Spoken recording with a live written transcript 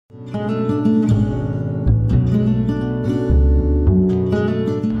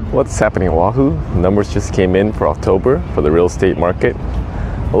What's happening in Oahu? Numbers just came in for October for the real estate market.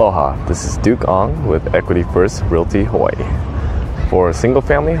 Aloha, this is Duke Ong with Equity First Realty Hawaii. For single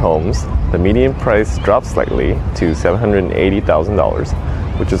family homes, the median price dropped slightly to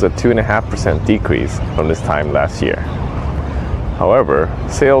 $780,000, which is a 2.5% decrease from this time last year. However,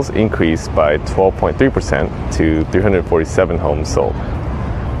 sales increased by 12.3% to 347 homes sold.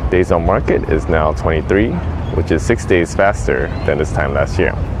 Days on market is now 23, which is 6 days faster than this time last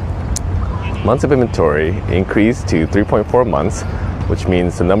year. Months of inventory increased to 3.4 months, which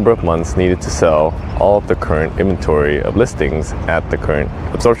means the number of months needed to sell all of the current inventory of listings at the current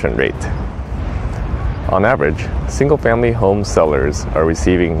absorption rate. On average, single-family home sellers are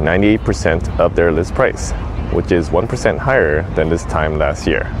receiving 98% of their list price, which is 1% higher than this time last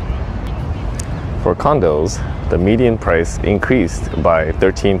year. For condos, the median price increased by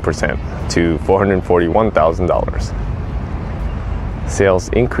 13% to $441,000. Sales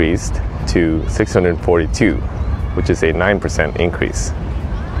increased to 642, which is a 9% increase.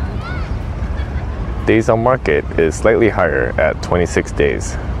 Days on market is slightly higher at 26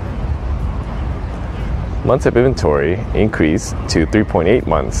 days. Months of inventory increased to 3.8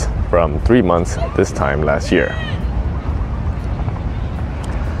 months from 3 months this time last year.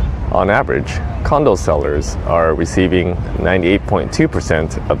 On average, condo sellers are receiving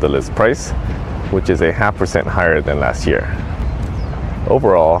 98.2% of the list price, which is a 0.5% higher than last year.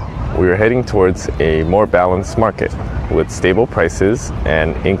 Overall, we are heading towards a more balanced market with stable prices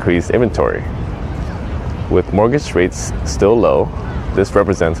and increased inventory. With mortgage rates still low, this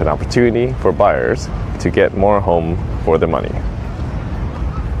represents an opportunity for buyers to get more home for their money.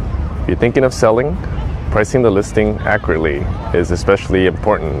 If you're thinking of selling, pricing the listing accurately is especially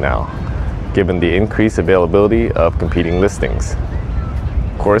important now, given the increased availability of competing listings.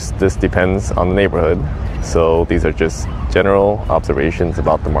 Of course, this depends on the neighborhood, so these are just general observations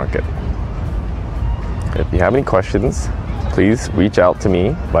about the market. If you have any questions, please reach out to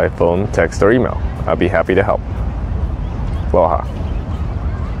me by phone, text, or email. I'll be happy to help. Aloha.